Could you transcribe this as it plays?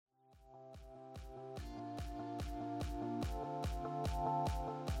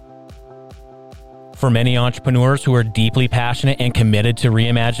For many entrepreneurs who are deeply passionate and committed to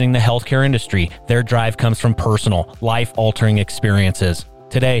reimagining the healthcare industry, their drive comes from personal, life-altering experiences.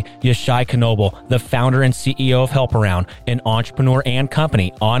 Today, Yishai Knoble, the founder and CEO of HelpAround, an entrepreneur and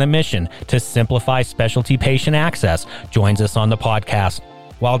company on a mission to simplify specialty patient access, joins us on the podcast.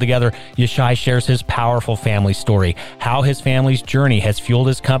 While together, Yishai shares his powerful family story, how his family's journey has fueled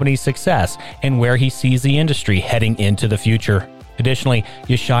his company's success, and where he sees the industry heading into the future. Additionally,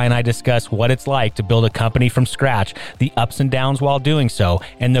 Yishai and I discuss what it's like to build a company from scratch, the ups and downs while doing so,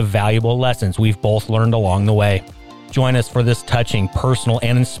 and the valuable lessons we've both learned along the way. Join us for this touching, personal,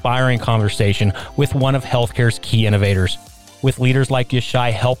 and inspiring conversation with one of healthcare's key innovators. With leaders like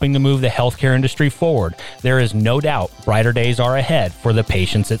Yishai helping to move the healthcare industry forward, there is no doubt brighter days are ahead for the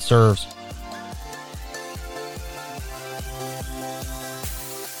patients it serves.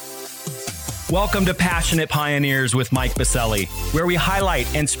 Welcome to Passionate Pioneers with Mike Biselli, where we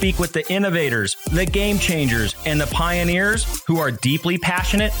highlight and speak with the innovators, the game changers, and the pioneers who are deeply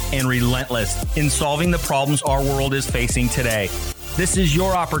passionate and relentless in solving the problems our world is facing today. This is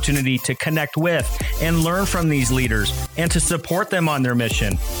your opportunity to connect with and learn from these leaders and to support them on their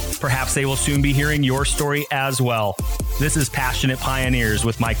mission. Perhaps they will soon be hearing your story as well. This is Passionate Pioneers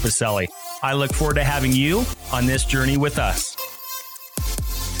with Mike Biselli. I look forward to having you on this journey with us.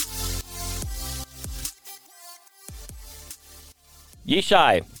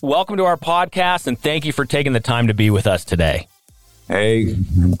 Yishai, welcome to our podcast, and thank you for taking the time to be with us today. Hey,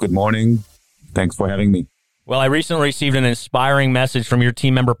 good morning. Thanks for having me. Well, I recently received an inspiring message from your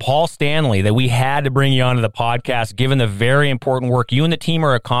team member, Paul Stanley, that we had to bring you onto the podcast, given the very important work you and the team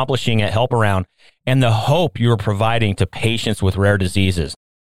are accomplishing at HelpAround and the hope you are providing to patients with rare diseases.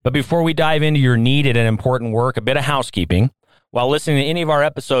 But before we dive into your needed and important work, a bit of housekeeping. While listening to any of our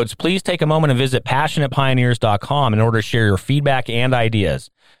episodes, please take a moment and visit passionatepioneers.com in order to share your feedback and ideas.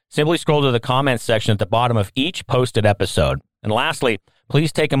 Simply scroll to the comments section at the bottom of each posted episode. And lastly,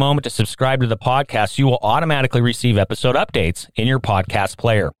 please take a moment to subscribe to the podcast so you will automatically receive episode updates in your podcast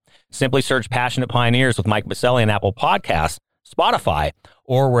player. Simply search Passionate Pioneers with Mike Biselli on Apple Podcasts, Spotify,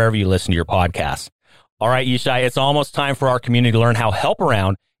 or wherever you listen to your podcasts. All right, Yishai, it's almost time for our community to learn how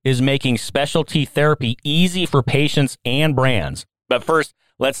HelpAround is making specialty therapy easy for patients and brands. But first,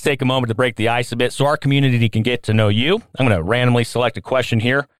 let's take a moment to break the ice a bit so our community can get to know you. I'm going to randomly select a question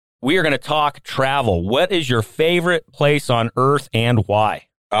here. We are going to talk travel. What is your favorite place on earth and why?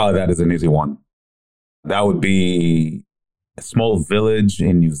 Oh, that is an easy one. That would be a small village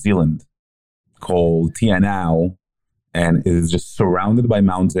in New Zealand called Te Anau, and it is just surrounded by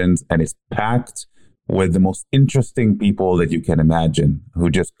mountains, and it's packed with the most interesting people that you can imagine, who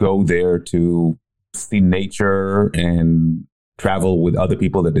just go there to see nature and travel with other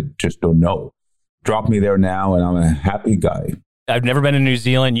people that they just don't know. Drop me there now, and I'm a happy guy. I've never been to New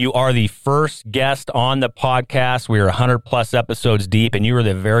Zealand. You are the first guest on the podcast. We are 100 plus episodes deep, and you were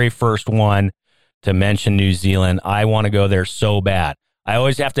the very first one to mention New Zealand. I want to go there so bad. I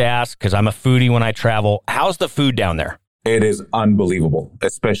always have to ask, because I'm a foodie when I travel, how's the food down there? It is unbelievable,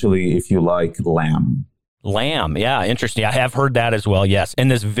 especially if you like lamb. Lamb, yeah, interesting. I have heard that as well, yes. And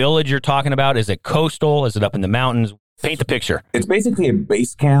this village you're talking about, is it coastal? Is it up in the mountains? Paint the picture. It's basically a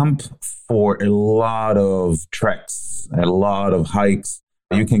base camp for a lot of treks, a lot of hikes.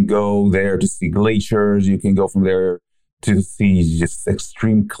 You can go there to see glaciers. You can go from there to see just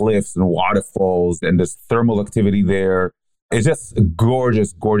extreme cliffs and waterfalls, and there's thermal activity there. It's just a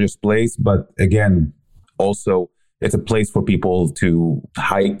gorgeous, gorgeous place. But again, also, it's a place for people to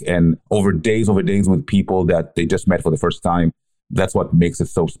hike and over days with people that they just met for the first time. That's what makes it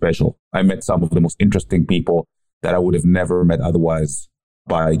so special. I met some of the most interesting people that I would have never met otherwise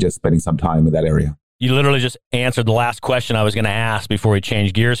by just spending some time in that area. You literally just answered the last question I was going to ask before we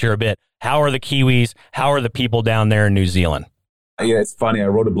change gears here a bit. How are the Kiwis? How are the people down there in New Zealand? Yeah, it's funny. I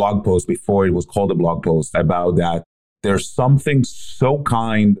wrote a blog post before it was called a blog post about that. There's something so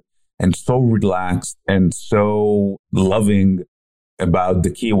kind and so relaxed and so loving about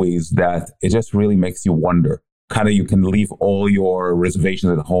the Kiwis that it just really makes you wonder. Kind of, you can leave all your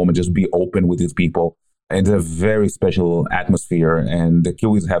reservations at home and just be open with these people. It's a very special atmosphere, and the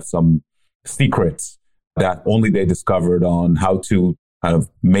Kiwis have some secrets that only they discovered on how to kind of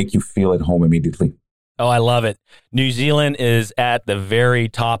make you feel at home immediately. Oh, I love it. New Zealand is at the very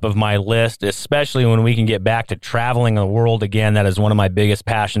top of my list, especially when we can get back to traveling the world again. That is one of my biggest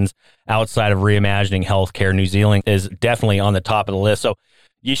passions outside of reimagining healthcare. New Zealand is definitely on the top of the list. So,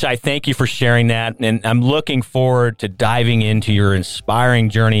 Yishai, thank you for sharing that. And I'm looking forward to diving into your inspiring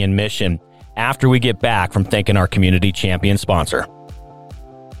journey and mission after we get back from thanking our community champion sponsor.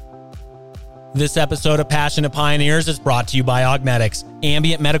 This episode of Passionate Pioneers is brought to you by Augmedix,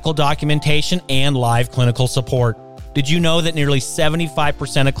 ambient medical documentation and live clinical support. Did you know that nearly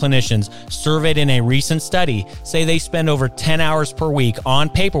 75% of clinicians surveyed in a recent study say they spend over 10 hours per week on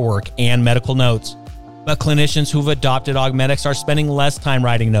paperwork and medical notes? But clinicians who've adopted Augmedix are spending less time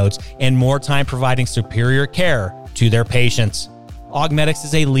writing notes and more time providing superior care to their patients. Augmedix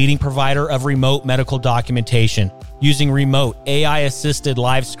is a leading provider of remote medical documentation, using remote AI-assisted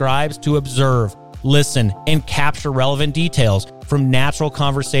live scribes to observe, listen, and capture relevant details from natural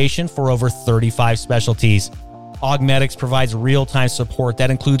conversation for over 35 specialties. Augmedix provides real-time support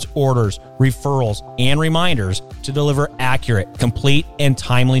that includes orders, referrals, and reminders to deliver accurate, complete, and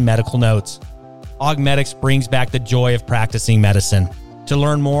timely medical notes. Augmedix brings back the joy of practicing medicine. To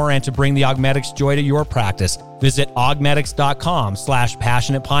learn more and to bring the Augmedix joy to your practice, visit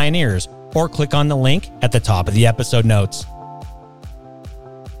augmedix.com/passionate pioneers or click on the link at the top of the episode notes.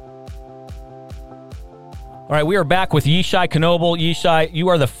 All right, we are back with Yishai Knoble. Yishai, you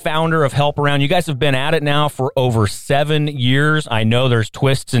are the founder of Help Around. You guys have been at it now for over 7 years. I know there's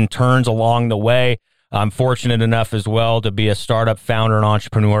twists and turns along the way. I'm fortunate enough as well to be a startup founder and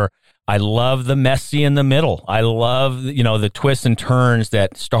entrepreneur. I love the messy in the middle. I love, the twists and turns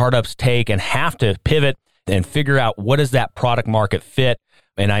that startups take and have to pivot and figure out what is that product market fit.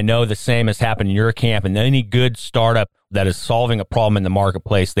 And I know the same has happened in your camp, and any good startup that is solving a problem in the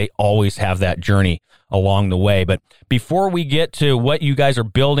marketplace, they always have that journey along the way. But before we get to what you guys are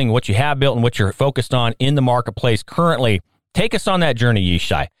building, what you have built, and what you're focused on in the marketplace currently, take us on that journey,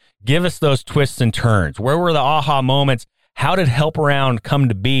 Yishai. Give us those twists and turns. Where were the aha moments? How did Help Around come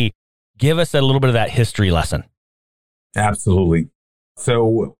to be? Give us a little bit of that history lesson. Absolutely.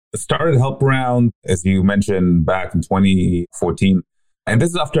 So I started Help Around, as you mentioned, back in 2014. And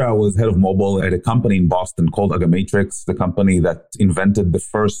this is after I was head of mobile at a company in Boston called Agamatrix, the company that invented the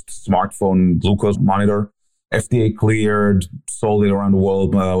first smartphone glucose monitor, FDA cleared, sold it around the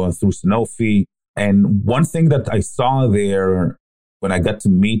world through Sanofi. And one thing that I saw there when I got to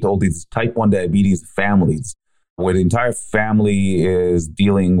meet all these type 1 diabetes families, where the entire family is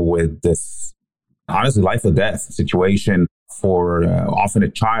dealing with this, honestly, life or death situation for often a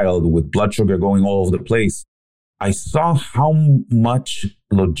child with blood sugar going all over the place. I saw how much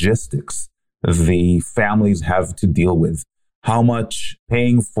logistics the families have to deal with, how much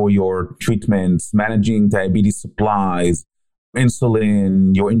paying for your treatments, managing diabetes supplies,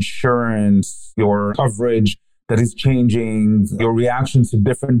 insulin, your insurance, your coverage that is changing, your reactions to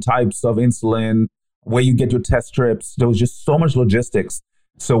different types of insulin, where you get your test strips. There was just so much logistics.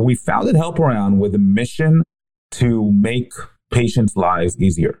 So we founded Help Around with a mission to make patients' lives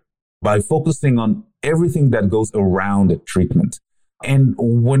easier by focusing on everything that goes around the treatment. And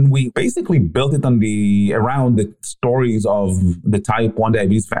when we basically built it around the stories of the type 1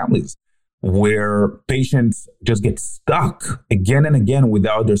 diabetes families, where patients just get stuck again and again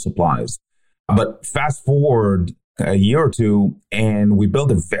without their supplies. But fast forward a year or two, and we built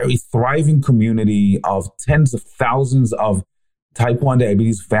a very thriving community of tens of thousands of type 1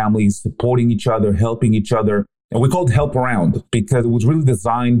 diabetes families supporting each other, helping each other. And we called it Help Around because it was really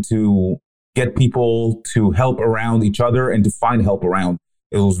designed to get people to help around each other and to find help around.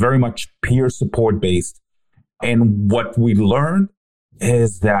 It was very much peer support based. And what we learned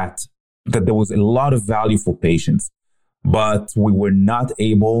is that there was a lot of value for patients, but we were not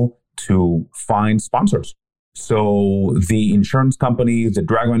able to find sponsors. So the insurance companies, the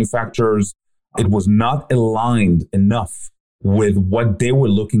drug manufacturers, it was not aligned enough with what they were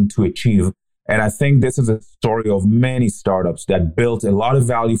looking to achieve. And I think this is a story of many startups that built a lot of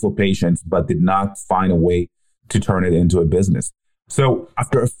value for patients, but did not find a way to turn it into a business. So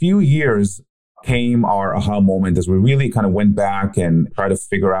after a few years came our aha moment as we really kind of went back and tried to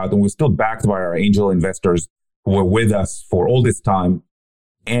figure out, and we're still backed by our angel investors who were with us for all this time.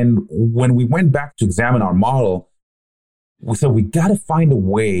 And when we went back to examine our model, we said, we got to find a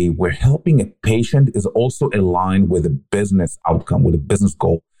way where helping a patient is also aligned with a business outcome, with a business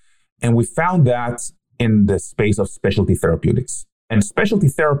goal. And we found that in the space of specialty therapeutics. And specialty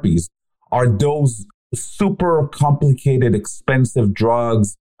therapies are those super complicated, expensive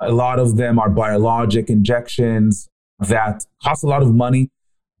drugs. A lot of them are biologic injections that cost a lot of money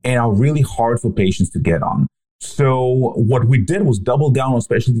and are really hard for patients to get on. So what we did was double down on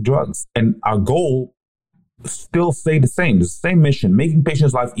specialty drugs. And our goal still stayed the same mission, making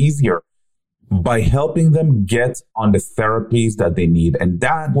patients' life easier by helping them get on the therapies that they need. And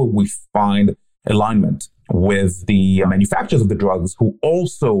that's where we find alignment with the manufacturers of the drugs, who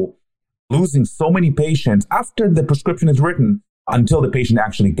also losing so many patients after the prescription is written until the patient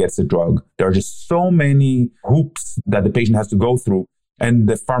actually gets the drug. There are just so many hoops that the patient has to go through. And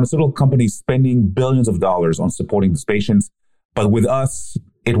the pharmaceutical companies spending billions of dollars on supporting these patients. But with us,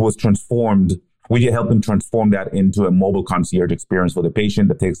 it was transformed. We helped them transform that into a mobile concierge experience for the patient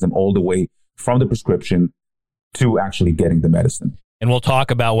that takes them all the way from the prescription to actually getting the medicine. And we'll talk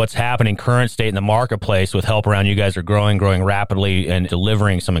about what's happening current state in the marketplace with Help Around. You guys are growing rapidly and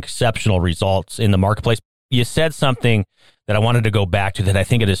delivering some exceptional results in the marketplace. You said something that I wanted to go back to that I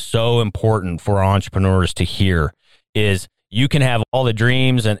think it is so important for entrepreneurs to hear is you can have all the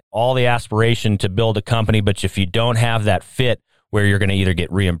dreams and all the aspiration to build a company, but if you don't have that fit where you're going to either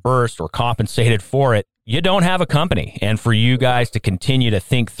get reimbursed or compensated for it, you don't have a company. And for you guys to continue to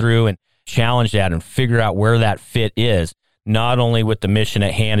think through and challenge that and figure out where that fit is, not only with the mission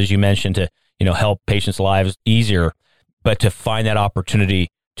at hand, as you mentioned, to help patients' lives easier, but to find that opportunity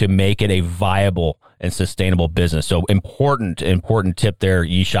to make it a viable and sustainable business. So important tip there,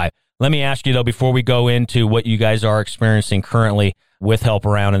 Yishai. Let me ask you though, before we go into what you guys are experiencing currently with Help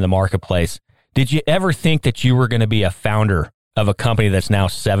Around in the marketplace, did you ever think that you were going to be a founder of a company that's now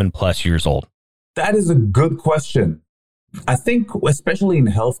 7+ years old? That is a good question. I think, especially in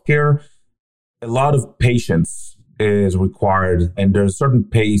healthcare, a lot of patience is required, and there's a certain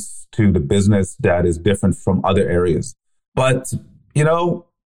pace to the business that is different from other areas. But,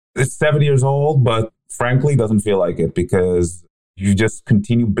 it's 7 years old, but frankly, doesn't feel like it because you just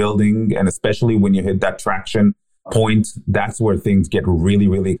continue building. And especially when you hit that traction point, that's where things get really,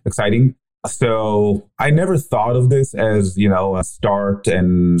 really exciting. So I never thought of this as, a start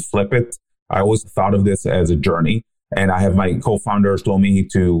and flip it. I always thought of this as a journey. And I have my co-founder,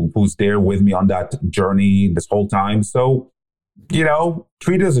 Shlomi, who's there with me on that journey this whole time. So,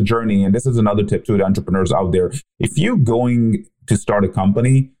 treat it as a journey. And this is another tip to the entrepreneurs out there. If you're going to start a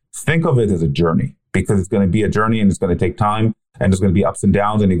company, think of it as a journey because it's going to be a journey and it's going to take time and there's going to be ups and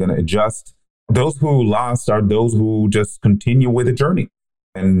downs and you're going to adjust. Those who last are those who just continue with the journey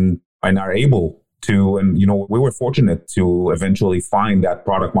and are able to. And, we were fortunate to eventually find that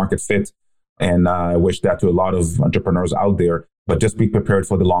product market fit. And I wish that to a lot of entrepreneurs out there, but just be prepared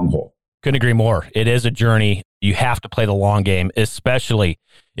for the long haul. Couldn't agree more. It is a journey. You have to play the long game, especially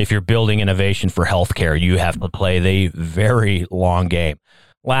if you're building innovation for healthcare. You have to play the very long game.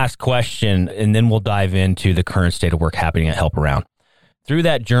 Last question, and then we'll dive into the current state of work happening at Help Around. Through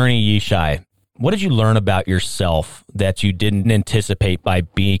that journey, Yishai, what did you learn about yourself that you didn't anticipate by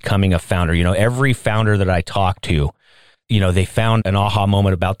becoming a founder? Every founder that I talk to, they found an aha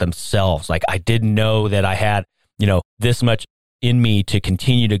moment about themselves. Like, I didn't know that I had, this much in me to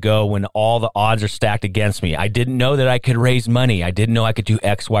continue to go when all the odds are stacked against me. I didn't know that I could raise money. I didn't know I could do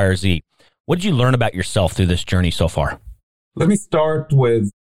X, Y, or Z. What did you learn about yourself through this journey so far? Let me start with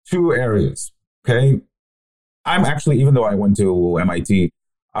 2 areas. Okay. I'm actually, even though I went to MIT,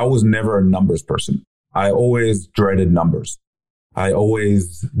 I was never a numbers person. I always dreaded numbers. I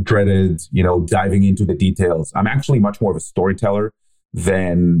always dreaded, diving into the details. I'm actually much more of a storyteller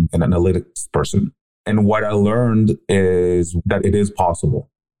than an analytics person. And what I learned is that it is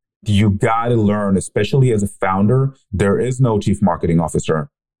possible. You got to learn, especially as a founder, there is no chief marketing officer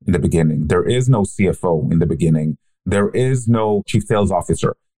in the beginning. There is no CFO in the beginning. There is no chief sales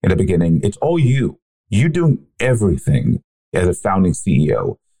officer in the beginning. It's all you. You doing everything as a founding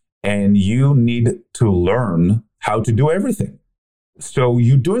CEO. And you need to learn how to do everything. So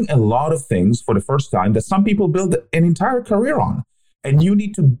you're doing a lot of things for the first time that some people build an entire career on. And you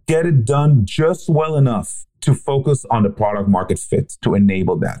need to get it done just well enough to focus on the product market fit to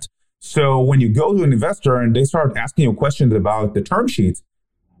enable that. So when you go to an investor and they start asking you questions about the term sheets,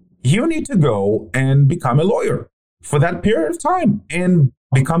 you need to go and become a lawyer for that period of time and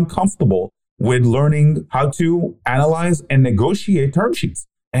become comfortable with learning how to analyze and negotiate term sheets.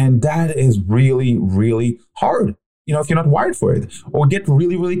 And that is really, really hard, if you're not wired for it, or get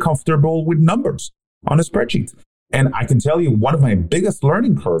really, really comfortable with numbers on a spreadsheet. And I can tell you one of my biggest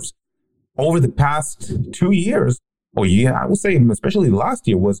learning curves over the past 2 years, I would say especially last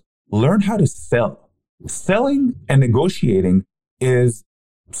year, was learn how to sell. Selling and negotiating is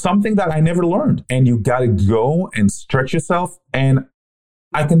something that I never learned. And you got to go and stretch yourself. And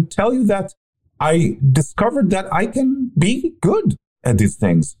I can tell you that I discovered that I can be good at these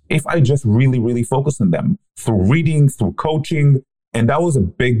things if I just really, really focus on them through reading, through coaching. And that was a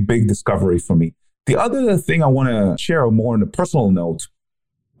big, big discovery for me. The other thing I want to share more on a personal note.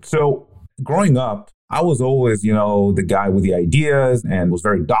 So growing up, I was always, the guy with the ideas and was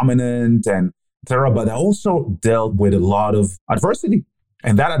very dominant and etc. But I also dealt with a lot of adversity.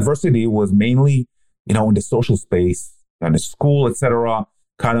 And that adversity was mainly, in the social space and the school, etc.,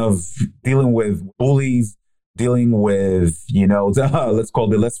 kind of dealing with bullies, dealing with, let's call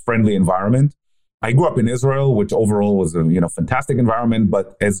it the less friendly environment. I grew up in Israel, which overall was a fantastic environment.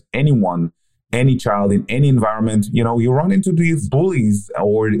 But as anyone, any child in any environment, you run into these bullies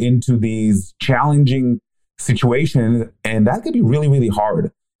or into these challenging situations, and that can be really, really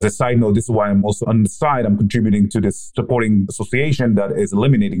hard. As a side note, this is why I'm also on the side, I'm contributing to this supporting association that is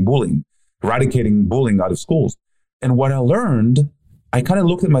eliminating bullying, eradicating bullying out of schools. And what I learned, I kind of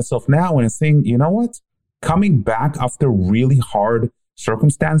looked at myself now and saying, you know what? Coming back after really hard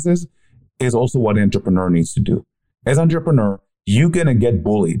circumstances is also what an entrepreneur needs to do. As an entrepreneur, you're going to get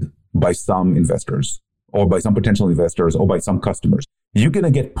bullied by some investors or by some potential investors or by some customers. You're going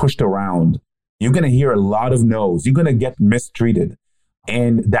to get pushed around. You're going to hear a lot of no's. You're going to get mistreated.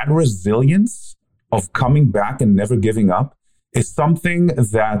 And that resilience of coming back and never giving up is something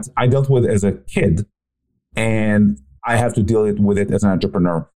that I dealt with as a kid, and I have to deal with it as an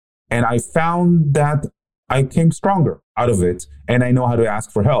entrepreneur. And I found that I came stronger out of it, and I know how to ask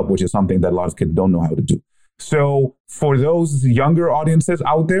for help, which is something that a lot of kids don't know how to do. So for those younger audiences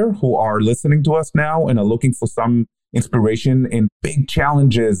out there who are listening to us now and are looking for some inspiration in big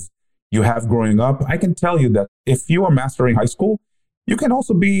challenges you have growing up, I can tell you that if you are mastering high school, you can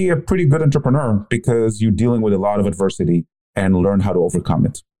also be a pretty good entrepreneur because you're dealing with a lot of adversity and learn how to overcome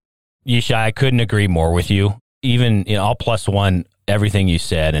it. Yishai, I couldn't agree more with you. Even, I'll plus one everything you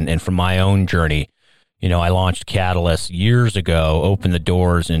said. And from my own journey, I launched Catalyst years ago, opened the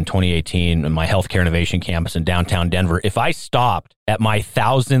doors in 2018 in my healthcare innovation campus in downtown Denver. If I stopped at my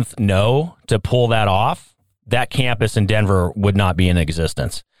 1,000th no to pull that off, that campus in Denver would not be in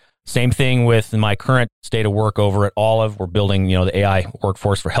existence. Same thing with my current state of work over at Olive. We're building, the AI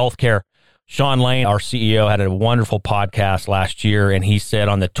workforce for healthcare. Sean Lane, our CEO, had a wonderful podcast last year, and he said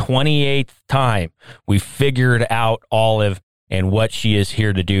on the 28th time, we figured out Olive and what she is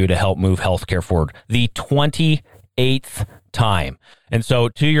here to do to help move healthcare forward. The 28th time. And so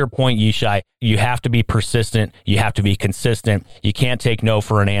to your point, Yishai, you have to be persistent. You have to be consistent. You can't take no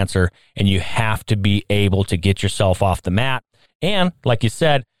for an answer, and you have to be able to get yourself off the mat. And like you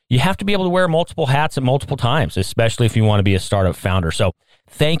said, you have to be able to wear multiple hats at multiple times, especially if you want to be a startup founder. So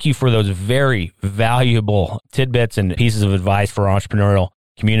thank you for those very valuable tidbits and pieces of advice for entrepreneurial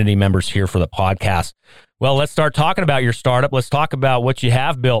community members here for the podcast. Well, let's start talking about your startup. Let's talk about what you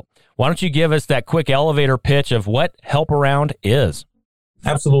have built. Why don't you give us that quick elevator pitch of what HelpAround is?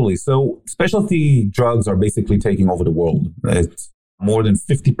 Absolutely. So specialty drugs are basically taking over the world. It's more than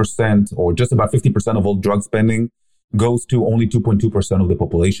 50% or just about 50% of all drug spending goes to only 2.2% of the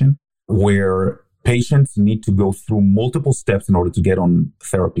population, where patients need to go through multiple steps in order to get on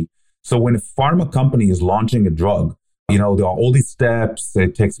therapy. So when a pharma company is launching a drug, there are all these steps.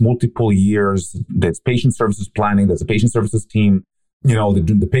 It takes multiple years. There's patient services planning. There's a patient services team.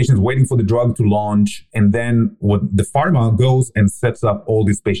 The patient's waiting for the drug to launch. And then what the pharma goes and sets up all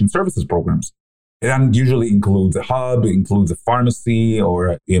these patient services programs. It usually includes a hub, includes a pharmacy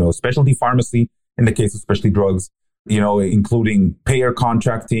or, a specialty pharmacy in the case of specialty drugs. Including payer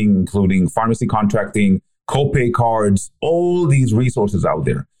contracting, including pharmacy contracting, copay cards, all these resources out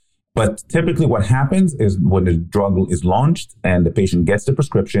there. But typically what happens is when the drug is launched and the patient gets the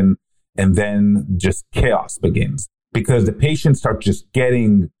prescription, and then just chaos begins because the patient starts just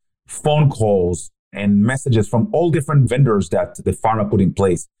getting phone calls and messages from all different vendors that the pharma put in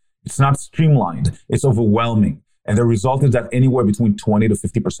place. It's not streamlined. It's overwhelming. And the result is that anywhere between 20 to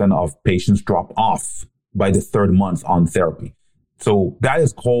 50% of patients drop off by the third month on therapy. So that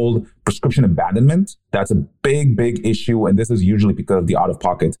is called prescription abandonment. That's a big, big issue. And this is usually because of the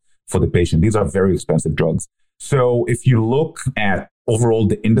out-of-pocket for the patient. These are very expensive drugs. So if you look at overall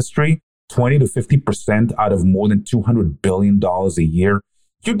the industry, 20 to 50% out of more than $200 billion a year,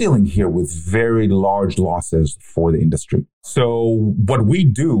 you're dealing here with very large losses for the industry. So what we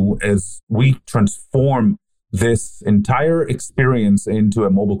do is we transform this entire experience into a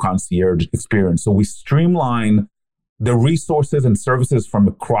mobile concierge experience. So we streamline the resources and services from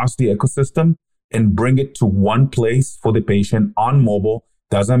across the ecosystem and bring it to one place for the patient on mobile.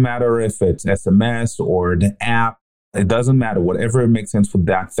 Doesn't matter if it's SMS or the app. It doesn't matter. Whatever makes sense for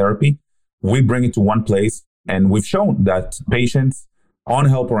that therapy, we bring it to one place. And we've shown that patients on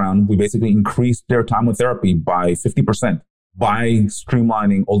HelpAround, we basically increase their time on therapy by 50% by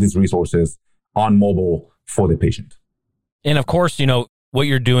streamlining all these resources on mobile for the patient. And of course, what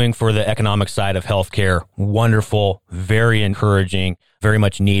you're doing for the economic side of healthcare, wonderful, very encouraging, very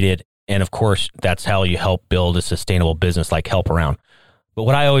much needed. And of course, that's how you help build a sustainable business like HelpAround. But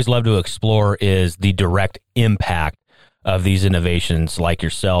what I always love to explore is the direct impact of these innovations like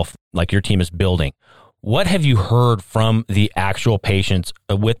yourself, like your team is building. What have you heard from the actual patients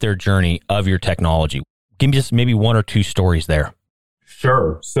with their journey of your technology? Give me just maybe one or two stories there.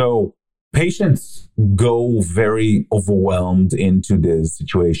 Sure. So Patients go very overwhelmed into this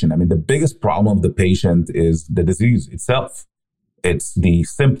situation. I mean, the biggest problem of the patient is the disease itself. It's the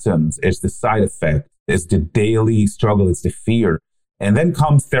symptoms, it's the side effect, it's the daily struggle, it's the fear. And then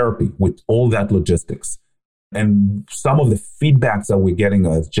comes therapy with all that logistics. And some of the feedbacks that we're getting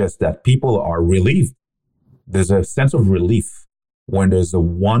is just that people are relieved. There's a sense of relief when there's a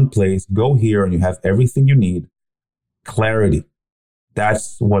one place, go here and you have everything you need, clarity.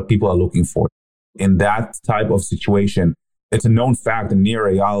 That's what people are looking for. In that type of situation, it's a known fact, and Nir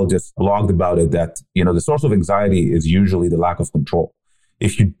Eyal just blogged about it, that, the source of anxiety is usually the lack of control.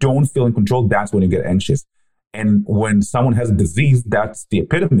 If you don't feel in control, that's when you get anxious. And when someone has a disease, that's the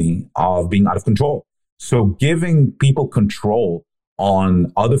epitome of being out of control. So giving people control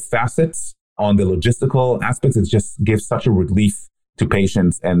on other facets, on the logistical aspects, it just gives such a relief to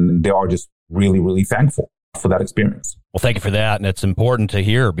patients, and they are just really, really thankful for that experience. Well, thank you for that. And it's important to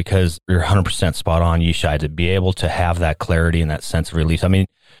hear, because you're 100% spot on, Yishai, to be able to have that clarity and that sense of relief. I mean,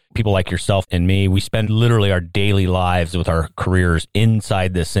 people like yourself and me, we spend literally our daily lives with our careers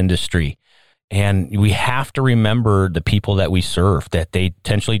inside this industry. And we have to remember the people that we serve, that they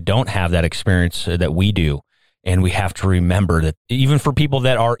potentially don't have that experience that we do. And we have to remember that even for people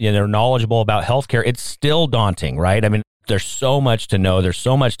that are knowledgeable about healthcare, it's still daunting, right? I mean, there's so much to know, there's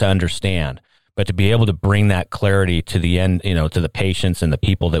so much to understand. But to be able to bring that clarity to the end, to the patients and the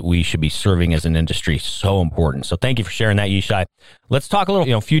people that we should be serving as an industry, so important. So thank you for sharing that, Yishai. Let's talk a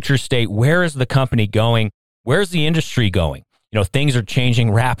little, future state. Where is the company going? Where's the industry going? Things are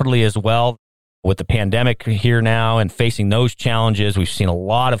changing rapidly as well with the pandemic here now and facing those challenges. We've seen a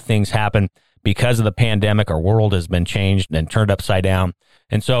lot of things happen because of the pandemic. Our world has been changed and turned upside down.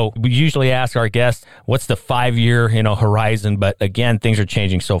 And so we usually ask our guests, what's the 5-year, horizon? But again, things are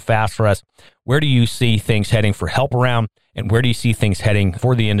changing so fast for us. Where do you see things heading for Help Around? And where do you see things heading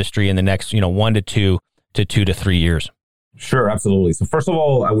for the industry in the next, 1 to 2 to 2 to 3 years? Sure, absolutely. So first of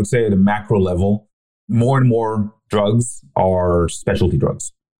all, I would say at a macro level, more and more drugs are specialty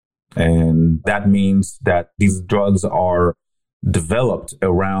drugs. And that means that these drugs are developed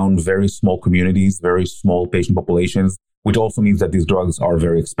around very small communities, very small patient populations, which also means that these drugs are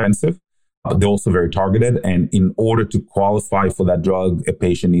very expensive. They're also very targeted. And in order to qualify for that drug, a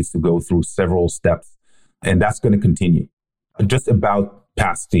patient needs to go through several steps. And that's going to continue. Just about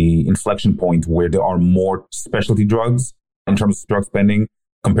past the inflection point where there are more specialty drugs in terms of drug spending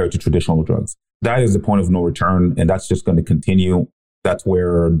compared to traditional drugs. That is the point of no return. And that's just going to continue. That's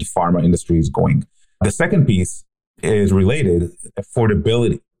where the pharma industry is going. The second piece is related,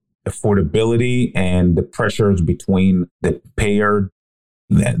 affordability and the pressures between the payer,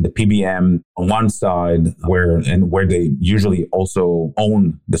 the PBM on one side, where they usually also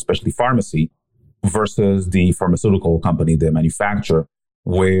own the specialty pharmacy, versus the pharmaceutical company, the manufacturer,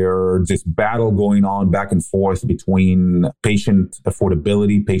 where this battle going on back and forth between patient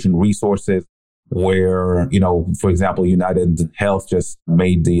affordability, patient resources, where, for example, United Health just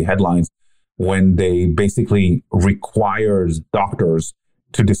made the headlines when they basically required doctors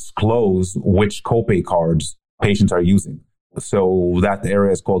to disclose which copay cards patients are using. So that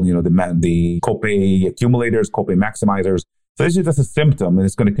area is called, the copay accumulators, copay maximizers. So this is just a symptom, and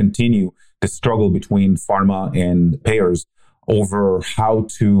it's going to continue the struggle between pharma and payers over how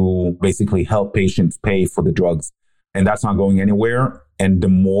to basically help patients pay for the drugs. And that's not going anywhere. And the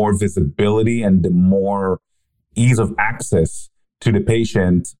more visibility and the more ease of access to the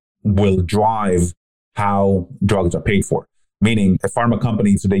patient will drive how drugs are paid for. Meaning a pharma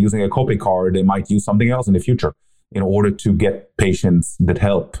company, so they're using a copay card, they might use something else in the future in order to get patients that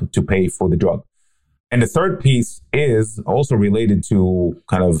help to pay for the drug. And the third piece is also related to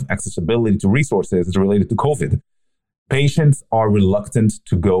kind of accessibility to resources. It's related to COVID. Patients are reluctant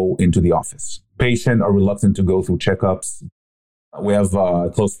to go into the office. Patients are reluctant to go through checkups. We have a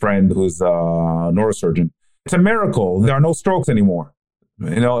close friend who's a neurosurgeon. It's a miracle. There are no strokes anymore.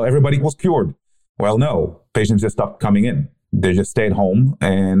 Everybody was cured. Well, no, patients just stopped coming in. They just stay at home.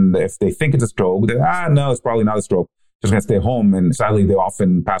 And if they think it's a stroke, no, it's probably not a stroke. Just going to stay home. And sadly, they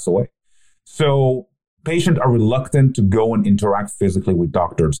often pass away. So patients are reluctant to go and interact physically with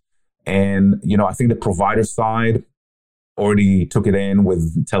doctors. And, I think the provider side already took it in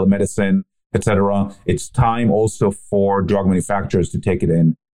with telemedicine, etc. It's time also for drug manufacturers to take it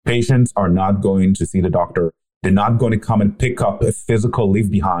in. Patients are not going to see the doctor. They're not going to come and pick up a physical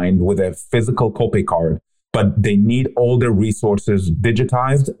leave behind with a physical copay card, but they need all their resources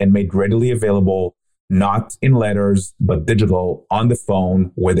digitized and made readily available, not in letters, but digital on the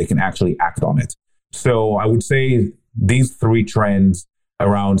phone where they can actually act on it. So I would say these three trends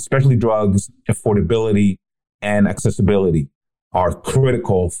around specialty drugs, affordability, and accessibility are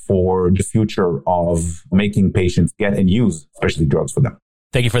critical for the future of making patients get and use specialty drugs for them.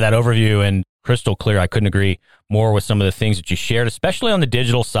 Thank you for that overview, and crystal clear. I couldn't agree more with some of the things that you shared, especially on the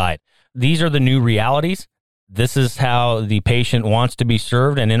digital side. These are the new realities. This is how the patient wants to be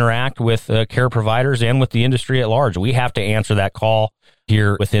served and interact with care providers and with the industry at large. We have to answer that call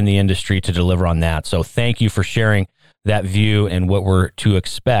here within the industry to deliver on that. So thank you for sharing that view and what we're to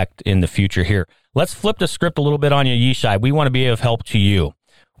expect in the future here. Let's flip the script a little bit on you, Yishai. We want to be of help to you.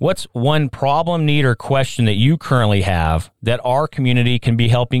 What's one problem, need, or question that you currently have that our community can be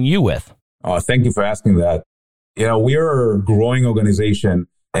helping you with? Thank you for asking that. We're a growing organization,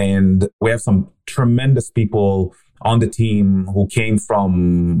 and we have some tremendous people on the team who came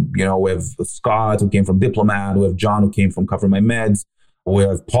from, we have Scott who came from Diplomat, we have John who came from Cover My Meds, we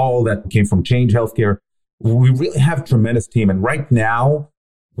have Paul that came from Change Healthcare. We really have a tremendous team. And right now,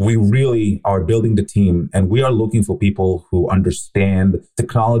 we really are building the team, and we are looking for people who understand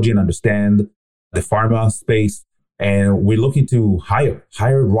technology and understand the pharma space. And we're looking to hire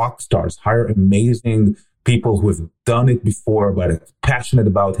rock stars, hire amazing people who have done it before, but are passionate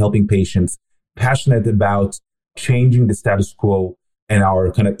about helping patients, passionate about changing the status quo, and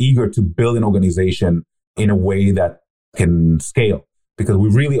are kind of eager to build an organization in a way that can scale. Because we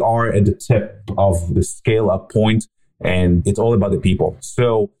really are at the tip of the scale up point, and it's all about the people.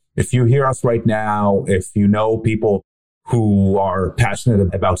 So if you hear us right now, if you know people who are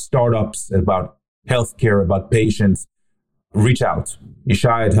passionate about startups, about healthcare, about patients, reach out.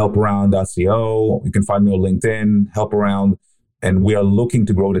 Yishai at helparound.co. You can find me on LinkedIn, HelpAround. And we are looking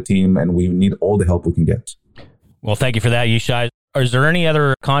to grow the team, and we need all the help we can get. Well, thank you for that, Yishai. Is there any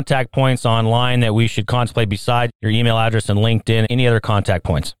other contact points online that we should contemplate besides your email address and LinkedIn? Any other contact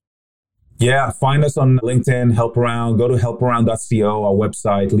points? Yeah, find us on LinkedIn, HelpAround. Go to helparound.co, our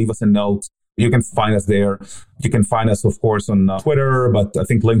website. Leave us a note. You can find us there. You can find us, of course, on Twitter, but I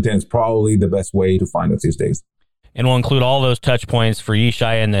think LinkedIn is probably the best way to find us these days. And we'll include all those touch points for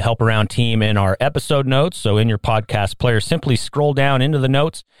Yishai and the HelpAround team in our episode notes. So in your podcast player, simply scroll down into the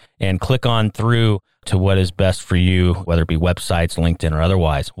notes and click on through to what is best for you, whether it be websites, LinkedIn, or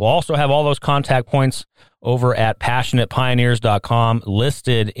otherwise. We'll also have all those contact points over at passionatepioneers.com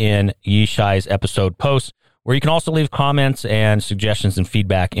listed in Yishai's episode posts, where you can also leave comments and suggestions and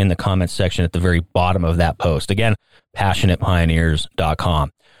feedback in the comments section at the very bottom of that post. Again,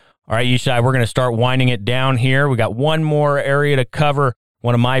 passionatepioneers.com. All right, Yishai, we're going to start winding it down here. We got one more area to cover.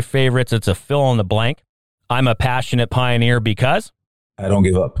 One of my favorites. It's a fill in the blank. I'm a passionate pioneer because I don't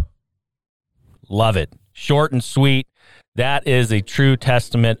give up. Love it. Short and sweet. That is a true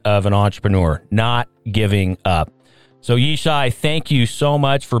testament of an entrepreneur, not giving up. So Yishai, thank you so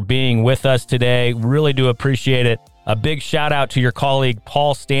much for being with us today. Really do appreciate it. A big shout out to your colleague,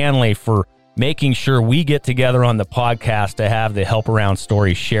 Paul Stanley, for making sure we get together on the podcast to have the HelpAround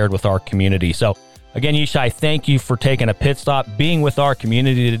story shared with our community. So again, Yishai, thank you for taking a pit stop, being with our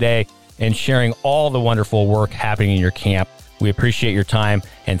community today, and sharing all the wonderful work happening in your camp. We appreciate your time,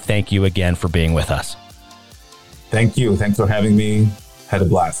 and thank you again for being with us. Thank you. Thanks for having me. Had a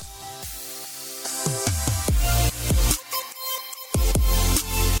blast.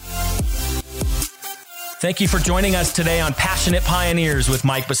 Thank you for joining us today on Passionate Pioneers with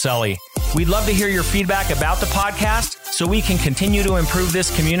Mike Biselli. We'd love to hear your feedback about the podcast so we can continue to improve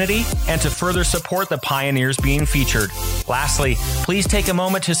this community and to further support the pioneers being featured. Lastly, please take a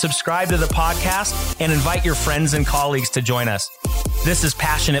moment to subscribe to the podcast and invite your friends and colleagues to join us. This is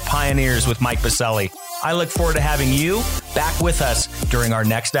Passionate Pioneers with Mike Biselli. I look forward to having you back with us during our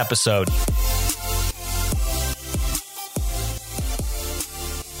next episode.